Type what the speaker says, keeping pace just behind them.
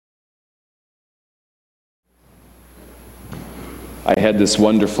I had this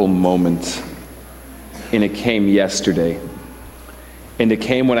wonderful moment, and it came yesterday. And it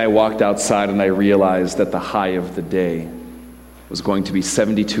came when I walked outside and I realized that the high of the day was going to be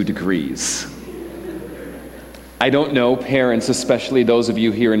 72 degrees. I don't know, parents, especially those of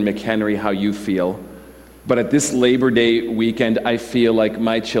you here in McHenry, how you feel, but at this Labor Day weekend, I feel like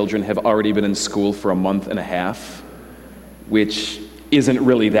my children have already been in school for a month and a half, which isn't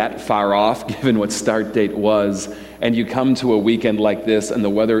really that far off given what start date was. And you come to a weekend like this and the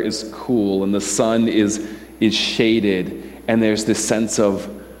weather is cool and the sun is shaded, and there's this sense of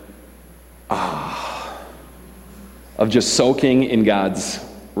just soaking in God's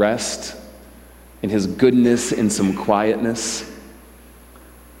rest, in His goodness, in some quietness.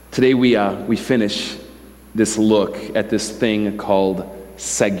 Today we finish this look at this thing called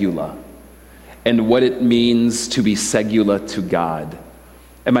segula and what it means to be segula to God.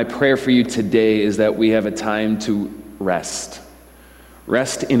 And my prayer for you today is that we have a time to rest.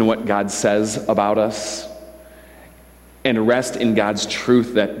 Rest in what God says about us, and rest in God's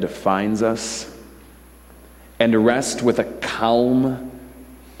truth that defines us, and rest with a calm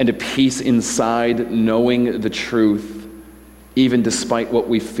and a peace inside, knowing the truth, even despite what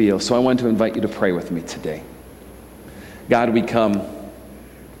we feel. So I want to invite you to pray with me today. God, we come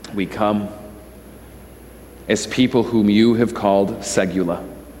as people whom you have called segula.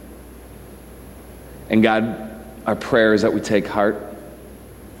 And God, our prayer is that we take heart,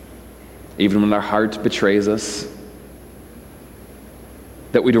 even when our heart betrays us,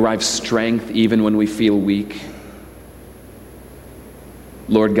 that we derive strength even when we feel weak.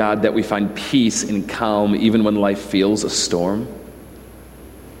 Lord God, that we find peace and calm even when life feels a storm,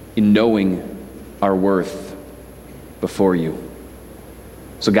 in knowing our worth before you.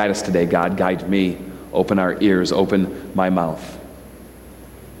 So guide us today, God. Guide me. Open our ears. Open my mouth.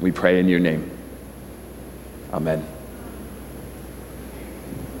 We pray in your name. Amen.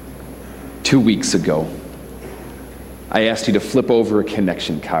 2 weeks ago, I asked you to flip over a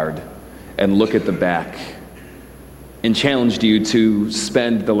connection card and look at the back, and challenged you to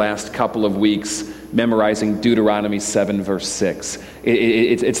spend the last couple of weeks memorizing Deuteronomy 7, verse 6.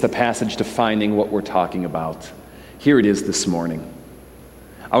 It's the passage defining what we're talking about. Here it is this morning.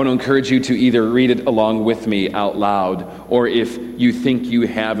 I want to encourage you to either read it along with me out loud, or if you think you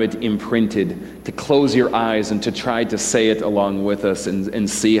have it imprinted, to close your eyes and to try to say it along with us and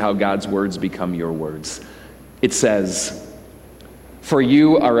see how God's words become your words. It says, "For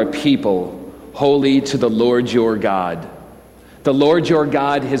you are a people holy to the Lord your God. The Lord your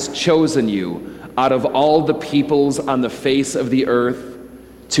God has chosen you out of all the peoples on the face of the earth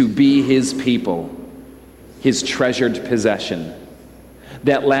to be His people, His treasured possession."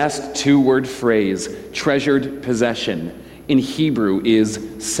 That last two-word phrase, treasured possession, in Hebrew is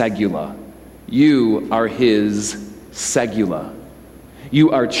segula. You are His segula. You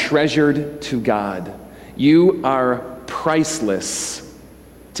are treasured to God. You are priceless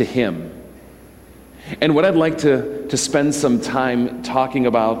to Him. And what I'd like to spend some time talking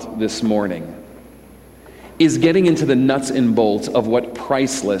about this morning is getting into the nuts and bolts of what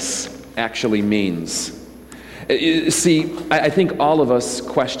priceless actually means. See, I think all of us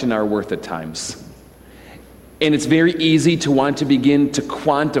question our worth at times. And it's very easy to want to begin to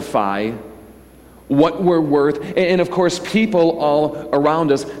quantify what we're worth. And of course, people all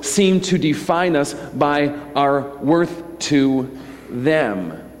around us seem to define us by our worth to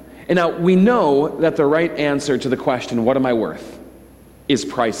them. And now we know that the right answer to the question, what am I worth, is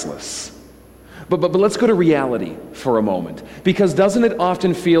priceless. But let's go to reality for a moment. Because doesn't it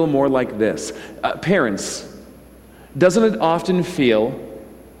often feel more like this? Parents, doesn't it often feel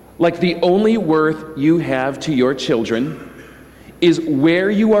like the only worth you have to your children is where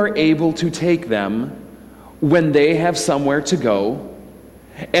you are able to take them when they have somewhere to go,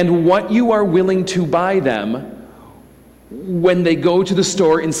 and what you are willing to buy them when they go to the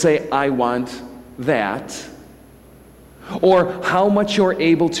store and say, "I want that," or how much you're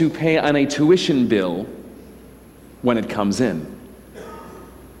able to pay on a tuition bill when it comes in?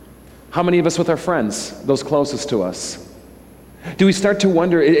 How many of us with our friends, those closest to us, do we start to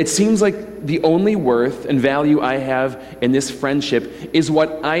wonder, it seems like the only worth and value I have in this friendship is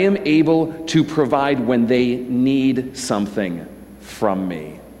what I am able to provide when they need something from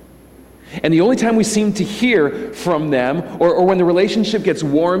me. And the only time we seem to hear from them, or when the relationship gets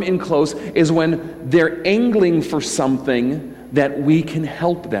warm and close, is when they're angling for something that we can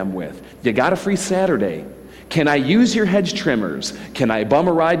help them with. You got a free Saturday. Can I use your hedge trimmers? Can I bum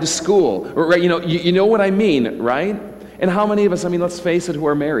a ride to school? Or, you know what I mean, right? And how many of us, let's face it, who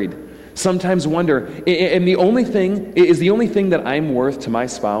are married, sometimes wonder, and the only thing that I'm worth to my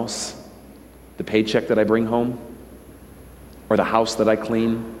spouse the paycheck that I bring home? or the house that I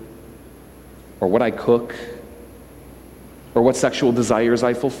clean, or what I cook, or what sexual desires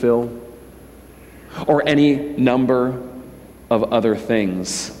I fulfill, or any number of other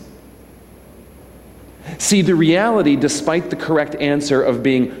things. See, the reality, despite the correct answer of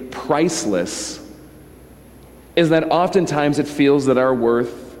being priceless, is that oftentimes it feels that our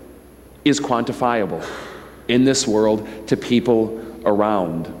worth is quantifiable in this world to people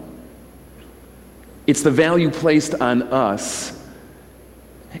around. It's the value placed on us.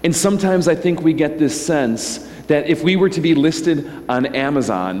 And sometimes I think we get this sense that if we were to be listed on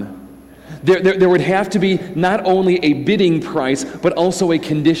Amazon, there would have to be not only a bidding price, but also a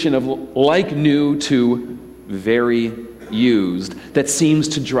condition of like new to very used that seems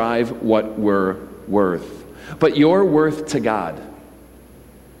to drive what we're worth. But your worth to God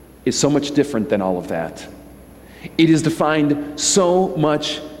is so much different than all of that. It is defined so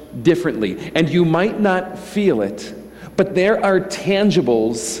much differently, and you might not feel it, but there are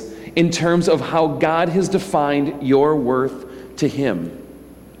tangibles in terms of how God has defined your worth to Him.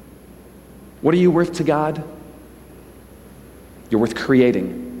 What are you worth to God? You're worth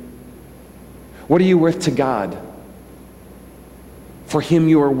creating. What are you worth to God? For Him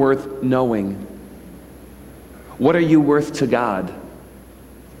you are worth knowing. What are you worth to God?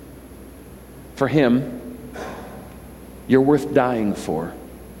 For Him, you're worth dying for.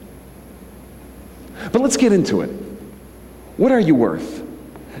 But let's get into it. What are you worth?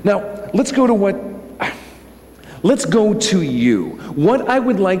 Now, let's go to you. What I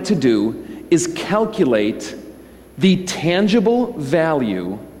would like to do is calculate the tangible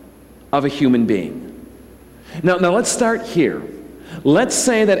value of a human being. Now let's start here. Let's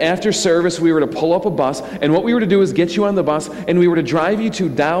say that after service we were to pull up a bus, and what we were to do is get you on the bus, and we were to drive you to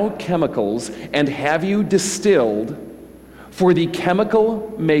Dow Chemicals and have you distilled for the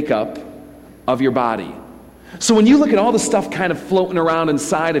chemical makeup of your body. So when you look at all the stuff kind of floating around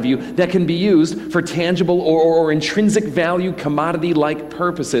inside of you that can be used for tangible or intrinsic value, commodity-like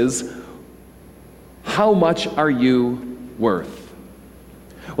purposes, how much are you worth?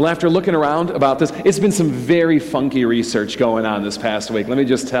 Well, after looking around about this, it's been some very funky research going on this past week. Let me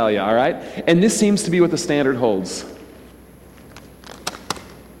just tell you, all right? And this seems to be what the standard holds.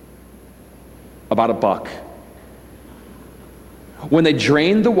 About $1. When they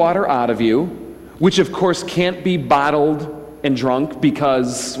drain the water out of you, which of course can't be bottled and drunk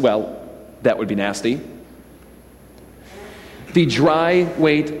because, well, that would be nasty. The dry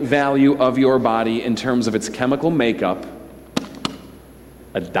weight value of your body in terms of its chemical makeup,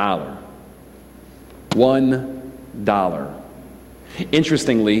 $1. $1.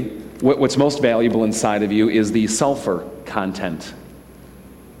 Interestingly, what's most valuable inside of you is the sulfur content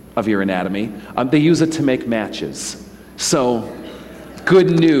of your anatomy. They use it to make matches. So,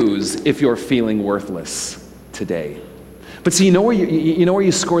 good news if you're feeling worthless today. But see, you know where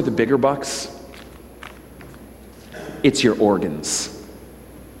you score the bigger bucks? It's your organs.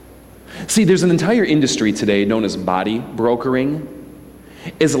 See, there's an entire industry today known as body brokering,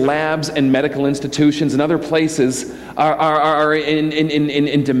 as labs and medical institutions and other places are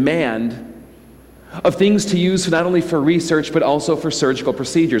in demand of things to use not only for research but also for surgical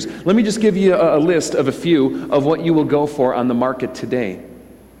procedures. Let me just give you a list of a few of what you will go for on the market today.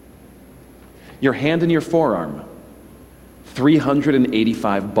 Your hand and your forearm,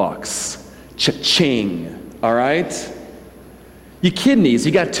 $385. Cha-ching. All right? Your kidneys,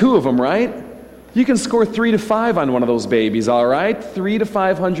 you got 2 of them, right? You can score 3 to 5 on one of those babies, all right? $300 to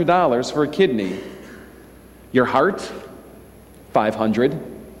 $500 for a kidney. Your heart, $500.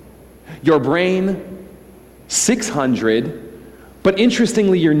 Your brain, $600. But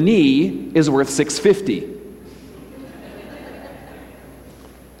interestingly, your knee is worth $650.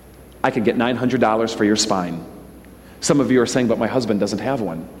 I could get $900 for your spine. Some of you are saying, but my husband doesn't have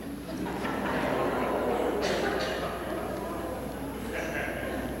one.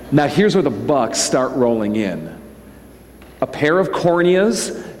 Now here's where the bucks start rolling in. A pair of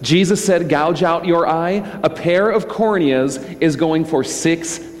corneas, Jesus said, gouge out your eye. A pair of corneas is going for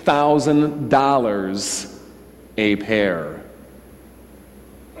 $6,000 a pair.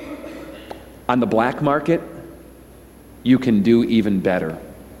 On the black market, you can do even better.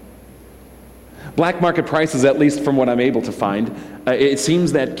 Black market prices, at least from what I'm able to find, it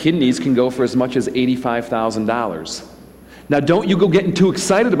seems that kidneys can go for as much as $85,000. Now, don't you go getting too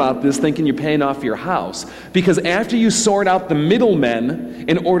excited about this thinking you're paying off your house, because after you sort out the middlemen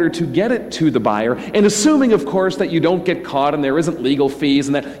in order to get it to the buyer, and assuming, of course, that you don't get caught and there isn't legal fees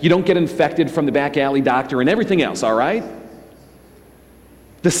and that you don't get infected from the back alley doctor and everything else, all right?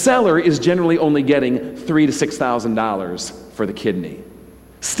 The seller is generally only getting $3,000 to $6,000 for the kidney.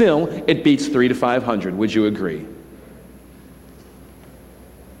 Still, it beats $300 to $500. Would you agree?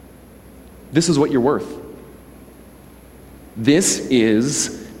 This is what you're worth. This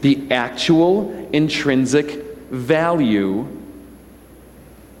is the actual intrinsic value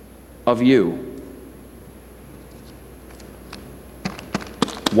of you.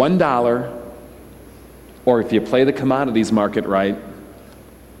 $1, or if you play the commodities market right,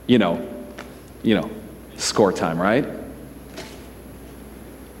 you know, score time, right?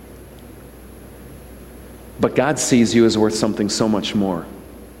 But God sees you as worth something so much more.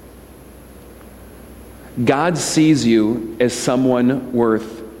 God sees you as someone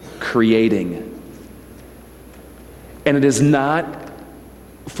worth creating. And it is not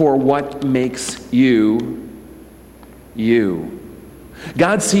for what makes you, you.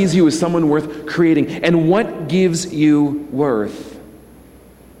 God sees you as someone worth creating. And what gives you worth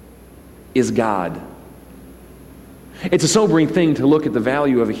is God. It's a sobering thing to look at the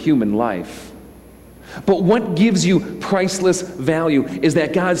value of a human life. But what gives you priceless value is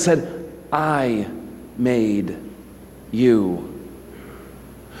that God said, I made you.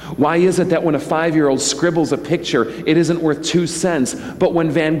 Why is it that when a 5-year-old scribbles a picture, it isn't worth 2 cents, but when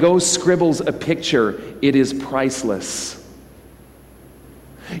Van Gogh scribbles a picture, it is priceless?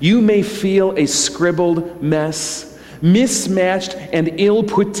 You may feel a scribbled mess, mismatched and ill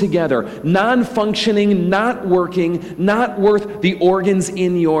put together, non-functioning, not working, not worth the organs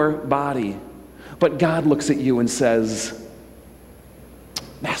in your body. But God looks at you and says,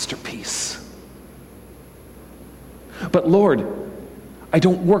 masterpiece. But Lord, I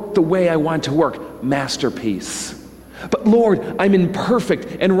don't work the way I want to work. Masterpiece. But Lord, I'm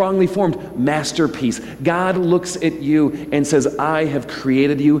imperfect and wrongly formed. Masterpiece. God looks at you and says, I have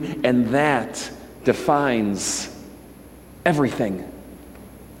created you, and that defines everything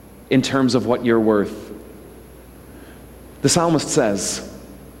in terms of what you're worth. The psalmist says,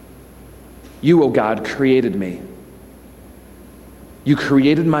 you, O God, created me. You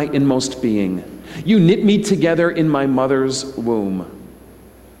created my inmost being. You knit me together in my mother's womb.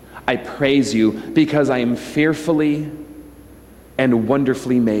 I praise you because I am fearfully and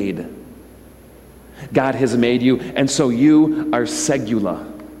wonderfully made. God has made you, and so you are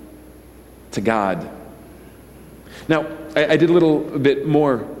segula to God. Now, I did a little bit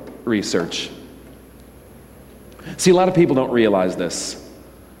more research. See, a lot of people don't realize this.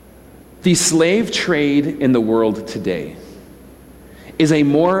 The slave trade in the world today is a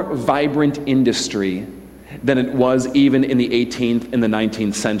more vibrant industry than it was even in the 18th and the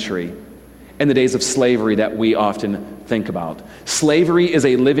 19th century, in the days of slavery that we often think about. Slavery is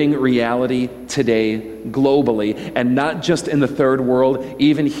a living reality today globally, and not just in the third world,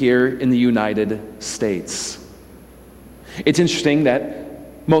 even here in the United States. It's interesting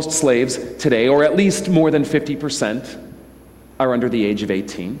that most slaves today, or at least more than 50%, are under the age of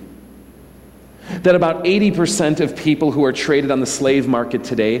 18. That about 80% of people who are traded on the slave market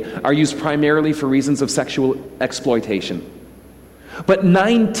today are used primarily for reasons of sexual exploitation. But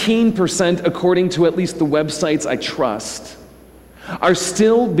 19%, according to at least the websites I trust, are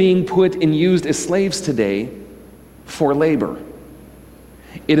still being put and used as slaves today for labor.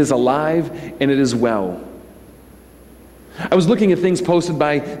 It is alive and it is well. I was looking at things posted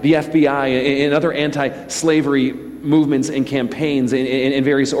by the FBI and other anti-slavery movements and campaigns in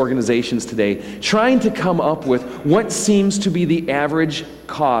various organizations today, trying to come up with what seems to be the average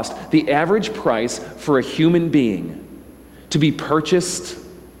cost, the average price for a human being to be purchased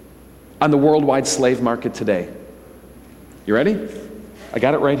on the worldwide slave market today. You ready? I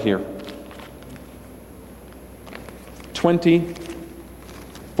got it right here. 20,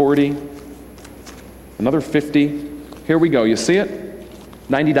 40, another 50. Here we go. You see it?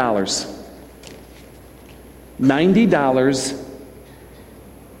 $90. $90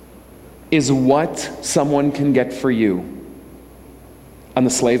 is what someone can get for you on the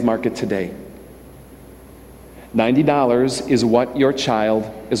slave market today. $90 is what your child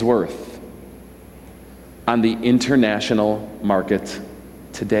is worth on the international market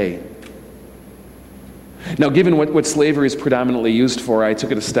today. Now, given what slavery is predominantly used for, I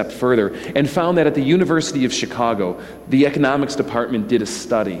took it a step further and found that at the University of Chicago, the economics department did a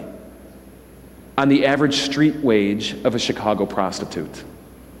study on the average street wage of a Chicago prostitute.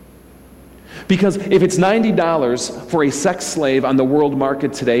 Because if it's $90 for a sex slave on the world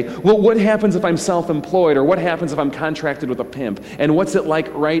market today, well, what happens if I'm self-employed, or what happens if I'm contracted with a pimp? And what's it like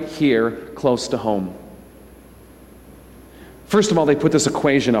right here close to home? First of all, they put this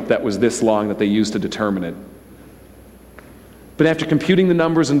equation up that was this long that they used to determine it. But after computing the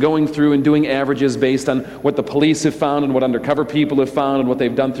numbers and going through and doing averages based on what the police have found and what undercover people have found and what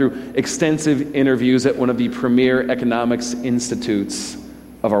they've done through extensive interviews at one of the premier economics institutes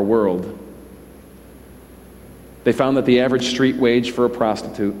of our world, they found that the average street wage for a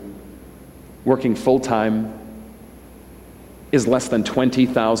prostitute working full-time is less than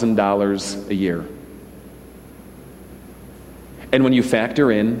 $20,000 a year. And when you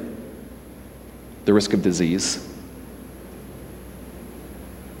factor in the risk of disease,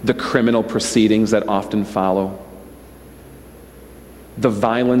 the criminal proceedings that often follow, the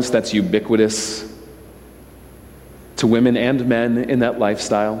violence that's ubiquitous to women and men in that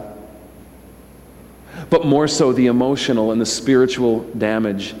lifestyle, but more so the emotional and the spiritual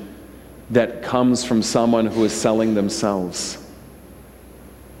damage that comes from someone who is selling themselves.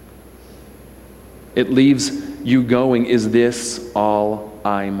 It leaves you going, is this all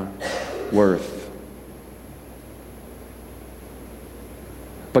I'm worth?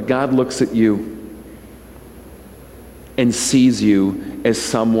 But God looks at you and sees you as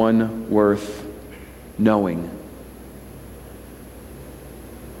someone worth knowing.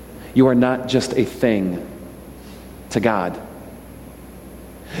 You are not just a thing to God.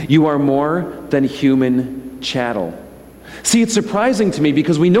 You are more than human chattel. See, it's surprising to me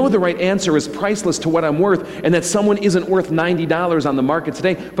because we know the right answer is priceless to what I'm worth and that someone isn't worth $90 on the market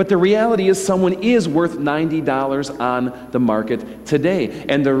today, but the reality is someone is worth $90 on the market today.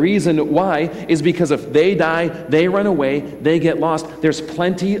 And the reason why is because if they die, they run away, they get lost, there's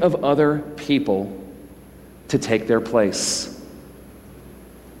plenty of other people to take their place.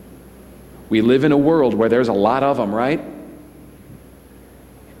 We live in a world where there's a lot of them, right?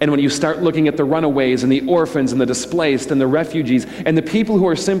 And when you start looking at the runaways and the orphans and the displaced and the refugees and the people who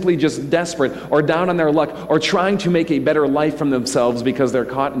are simply just desperate or down on their luck or trying to make a better life for themselves because they're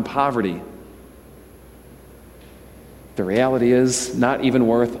caught in poverty, the reality is not even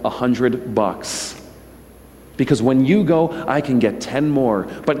worth $100. Because when you go, I can get 10 more.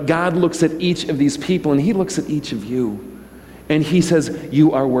 But God looks at each of these people and He looks at each of you. And He says,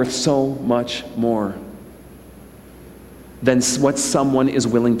 you are worth so much more than what someone is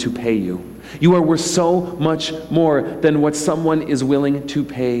willing to pay you. You are worth so much more than what someone is willing to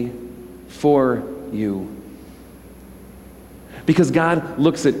pay for you. Because God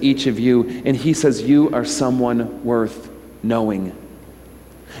looks at each of you and He says, you are someone worth knowing.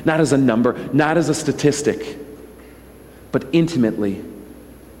 Not as a number, not as a statistic, but intimately,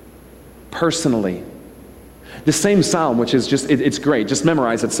 personally. The same psalm, which is just, it's great, just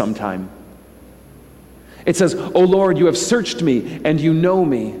memorize it sometime. It says, O Lord, you have searched me and you know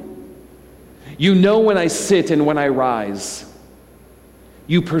me. You know when I sit and when I rise.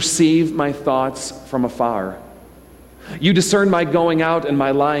 You perceive my thoughts from afar. You discern my going out and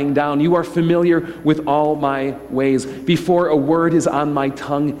my lying down. You are familiar with all my ways. Before a word is on my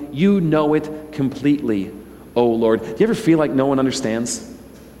tongue, you know it completely, O Lord. Do you ever feel like no one understands?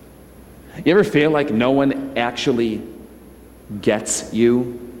 You ever feel like no one actually gets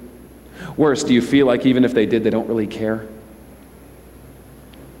you? Worse, do you feel like even if they did, they don't really care?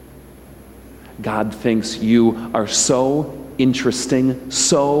 God thinks you are so interesting,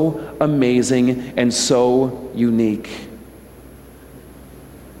 so amazing, and so unique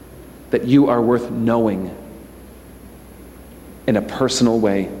that you are worth knowing in a personal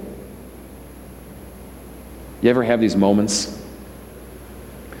way. You ever have these moments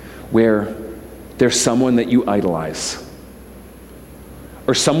where there's someone that you idolize?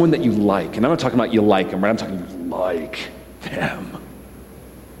 Or someone that you like. And I'm not talking about you like them, right? I'm talking you like them.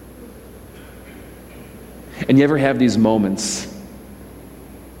 And you ever have these moments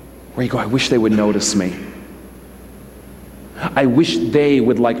where you go, I wish they would notice me. I wish they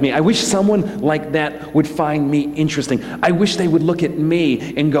would like me. I wish someone like that would find me interesting. I wish they would look at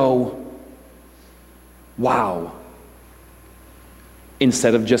me and go, wow.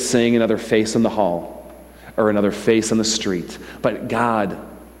 Instead of just seeing another face in the hall or another face on the street. But God,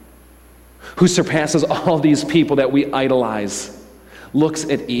 who surpasses all these people that we idolize, looks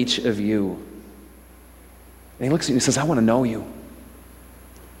at each of you. And He looks at you and says, I want to know you.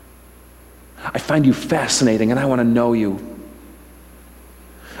 I find you fascinating and I want to know you.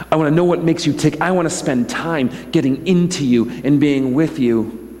 I want to know what makes you tick. I want to spend time getting into you and being with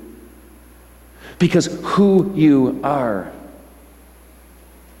you. Because who you are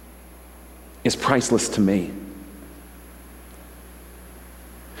is priceless to me.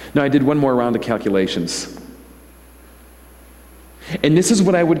 Now, I did one more round of calculations. And this is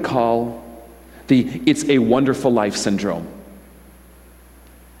what I would call the "it's a wonderful life" syndrome.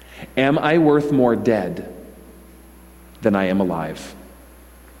 Am I worth more dead than I am alive?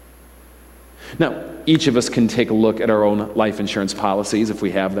 Now, each of us can take a look at our own life insurance policies, if we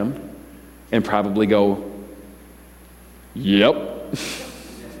have them, and probably go, yep.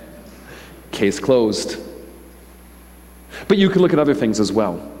 Case closed. But you can look at other things as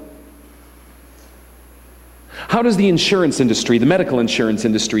well. How does the insurance industry, the medical insurance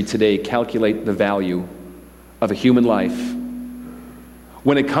industry today, calculate the value of a human life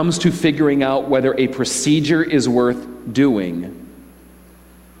when it comes to figuring out whether a procedure is worth doing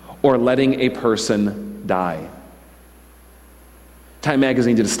or letting a person die? Time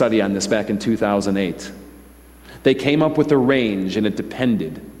magazine did a study on this back in 2008. They came up with a range, and it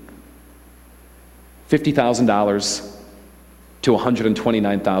depended. $50,000 to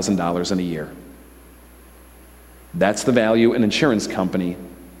 $129,000 in a year. That's the value an insurance company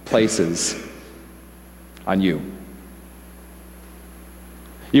places on you.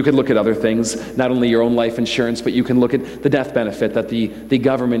 You could look at other things, not only your own life insurance, but you can look at the death benefit that the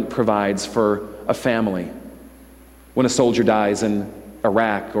government provides for a family when a soldier dies in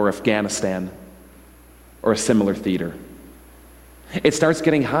Iraq or Afghanistan or a similar theater. It starts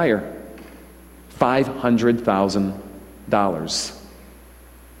getting higher. $500,000.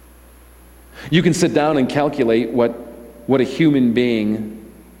 You can sit down and calculate what a human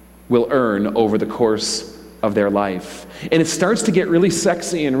being will earn over the course of their life. And it starts to get really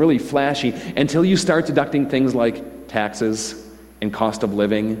sexy and really flashy until you start deducting things like taxes and cost of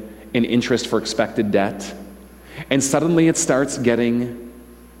living and interest for expected debt. And suddenly it starts getting,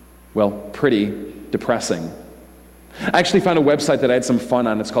 well, pretty depressing. I actually found a website that I had some fun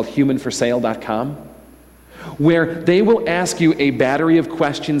on. It's called humanforsale.com, where they will ask you a battery of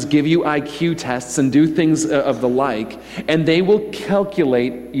questions, give you IQ tests, and do things of the like, and they will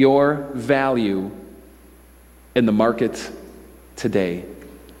calculate your value in the market today.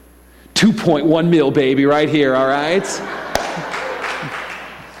 2.1 mil, baby, right here, all right?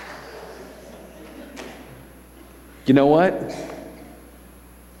 You know what?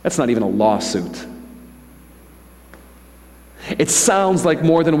 That's not even a lawsuit. It sounds like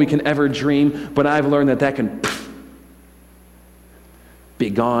more than we can ever dream, but I've learned that can be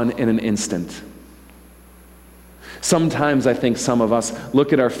gone in an instant. Sometimes I think some of us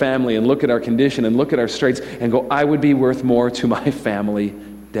look at our family and look at our condition and look at our straits and go, I would be worth more to my family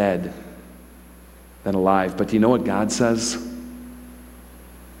dead than alive. But do you know what God says?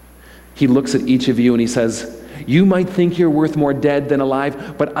 He looks at each of you and he says, you might think you're worth more dead than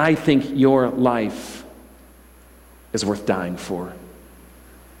alive, but I think your life is worth dying for.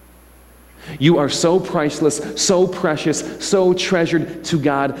 You are so priceless, so precious, so treasured to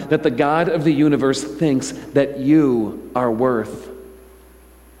God that the God of the universe thinks that you are worth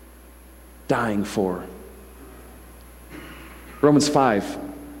dying for. Romans 5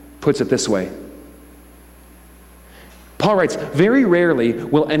 puts it this way. Paul writes, very rarely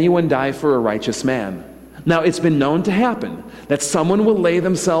will anyone die for a righteous man. Now, it's been known to happen that someone will lay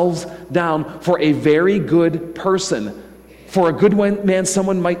themselves down for a very good person. For a good man,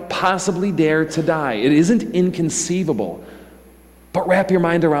 someone might possibly dare to die. It isn't inconceivable. But wrap your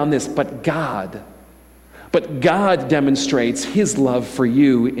mind around this. But God demonstrates his love for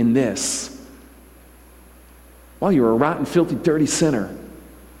you in this. While you're a rotten, filthy, dirty sinner,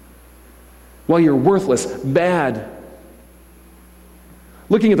 while you're worthless, bad,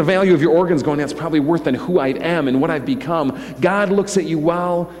 looking at the value of your organs going, that's probably worth than who I am and what I've become. God looks at you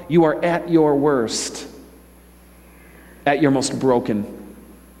while you are at your worst, at your most broken,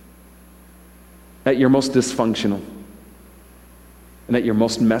 at your most dysfunctional, and at your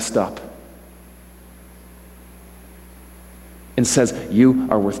most messed up, and says, you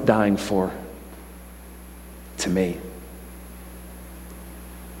are worth dying for to me.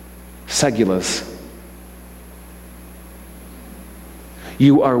 Segulas.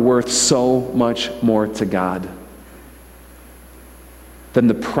 You are worth so much more to God than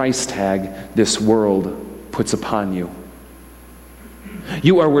the price tag this world puts upon you.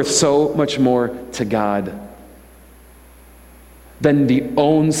 You are worth so much more to God than the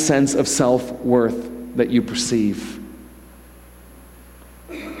own sense of self-worth that you perceive.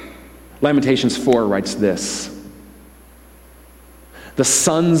 Lamentations 4 writes this: the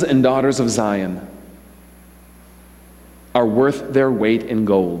sons and daughters of Zion are worth their weight in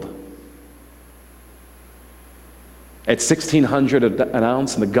gold. At $1,600 an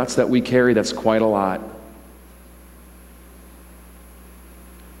ounce, and the guts that we carry, that's quite a lot.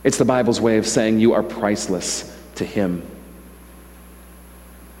 It's the Bible's way of saying you are priceless to him.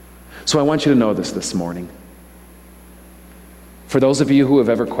 So I want you to know this morning. For those of you who have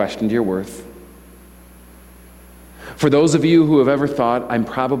ever questioned your worth, for those of you who have ever thought, I'm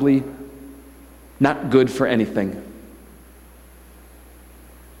probably not good for anything,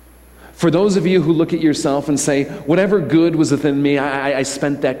 for those of you who look at yourself and say, whatever good was within me, I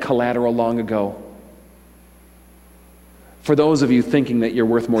spent that collateral long ago. For those of you thinking that you're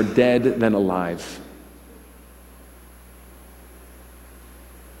worth more dead than alive,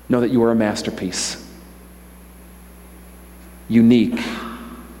 know that you are a masterpiece. unique,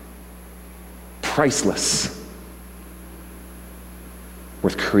 priceless,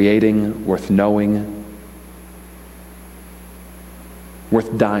 worth creating, worth knowing,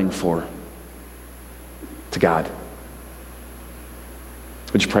 worth dying for, to God.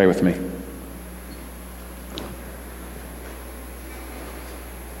 Would you pray with me?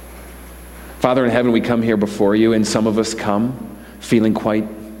 Father in heaven, we come here before you, and some of us come feeling quite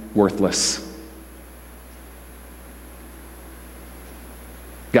worthless.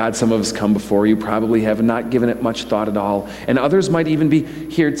 God, some of us come before you, probably have not given it much thought at all. And others might even be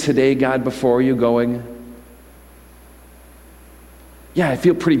here today, God, before you going, yeah, I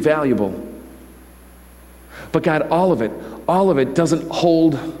feel pretty valuable. But God, all of it doesn't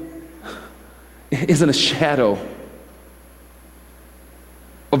hold, isn't a shadow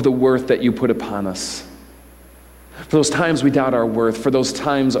of the worth that you put upon us. For those times we doubt our worth, for those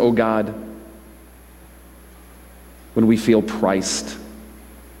times, oh God, when we feel priced,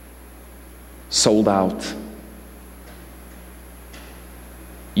 sold out,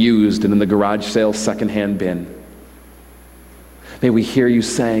 used, and in the garage sale secondhand bin. May we hear you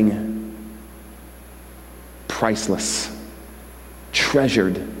saying, priceless,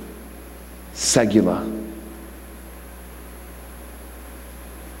 treasured, segula,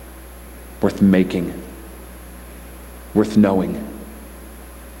 worth making, worth knowing,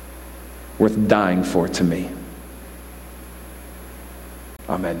 worth dying for to me.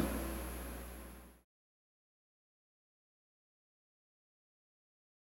 Amen.